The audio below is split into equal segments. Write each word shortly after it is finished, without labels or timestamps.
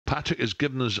Patrick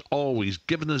has always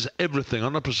given us everything,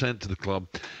 100% to the club.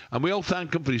 And we all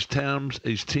thank him for his teams,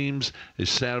 his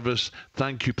service.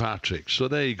 Thank you, Patrick. So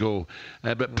there you go.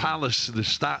 But Palace, the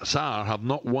stats are, have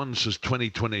not won since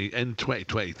 2020 in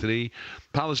 2023.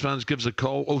 Palace fans, give us a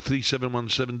call,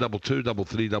 03717 22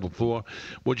 3344.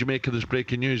 What do you make of this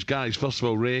breaking news? Guys, first of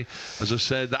all, Ray, as I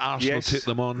said, the Arsenal take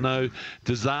them on now.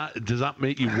 Does that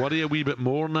make you worry a wee bit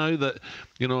more now that,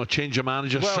 you know, a change of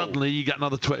manager, well, suddenly you get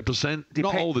another 20%?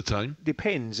 Not all the time.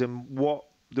 Depends on what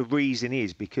the reason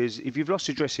is, because if you've lost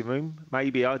a dressing room,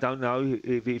 maybe, I don't know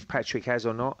if Patrick has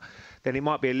or not, then it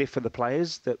might be a lift for the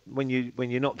players, that when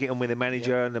you're not getting on with the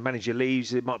manager and the manager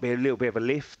leaves, it might be a little bit of a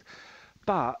lift.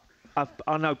 But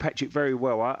I know Patrick very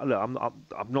well.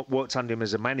 I've not worked under him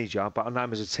as a manager, but I know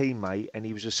him as a teammate, and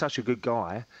he was just such a good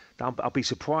guy that I'll be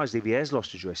surprised if he has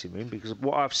lost a dressing room, because of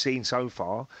what I've seen so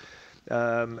far,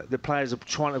 the players are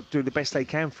trying to do the best they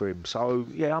can for him. So,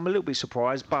 yeah, I'm a little bit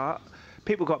surprised, but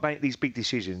people got to make these big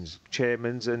decisions,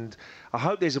 chairmans, and I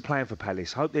hope there's a plan for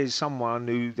Palace. I hope there's someone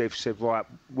who they've said, right,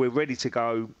 we're ready to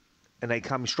go, and they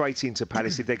come straight into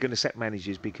Palace if they're going to set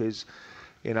managers, because,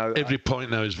 you know, every point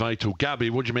now is vital.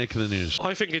 Gabby, what do you make of the news?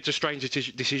 I think it's a strange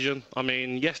decision. I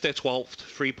mean, yes, they're 12th,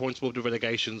 3 points above the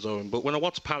relegation zone, but when I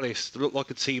watch Palace, they look like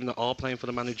a team that are playing for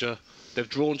the manager. They've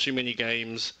drawn too many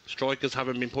games. Strikers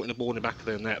haven't been putting the ball in the back of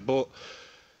their net, but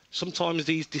sometimes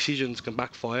these decisions can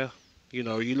backfire. You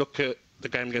know, you look at the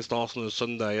game against Arsenal on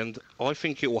Sunday, and I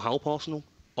think it will help Arsenal.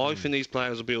 I think these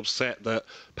players will be upset that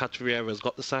Patrick Vieira has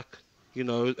got the sack. You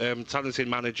know, talented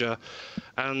manager,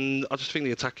 and I just think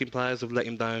the attacking players have let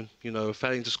him down. You know,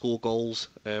 failing to score goals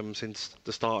since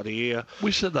the start of the year.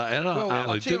 We said that, Well,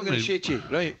 I'll tell you what I'm going to say to you,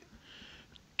 right?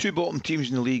 2 bottom teams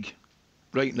in the league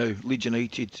right now, Leeds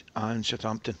United and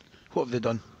Southampton. What have they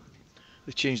done?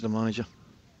 They've changed the manager,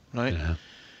 right? Yeah.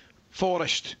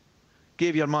 Forest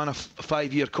gave your man a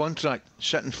 5-year contract,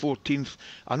 sitting 14th.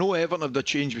 I know Everton have the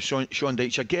change with Sean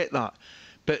Dyche, I get that,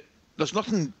 but there's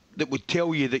nothing that would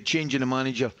tell you that changing a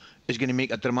manager is going to make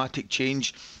a dramatic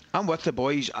change. I'm with the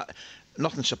boys.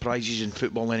 Nothing surprises in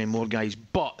football anymore, guys.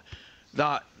 But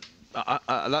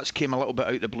that's came a little bit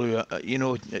out of the blue. You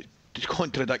know, to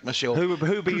contradict myself. Who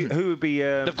would be?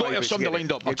 They've got to have somebody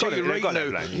lined up. I'll tell you right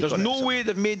now. There's no way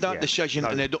they've made that decision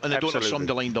and they don't have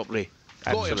somebody lined up, Ray.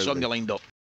 Got to have somebody lined up.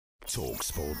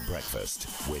 talkSPORT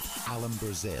Breakfast with Alan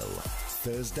Brazil.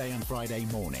 Thursday and Friday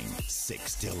morning,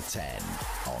 6 till 10.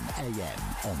 On AM,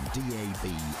 on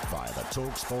DAB, via the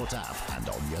talkSPORT app and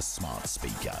on your smart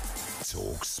speaker.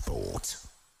 talkSPORT.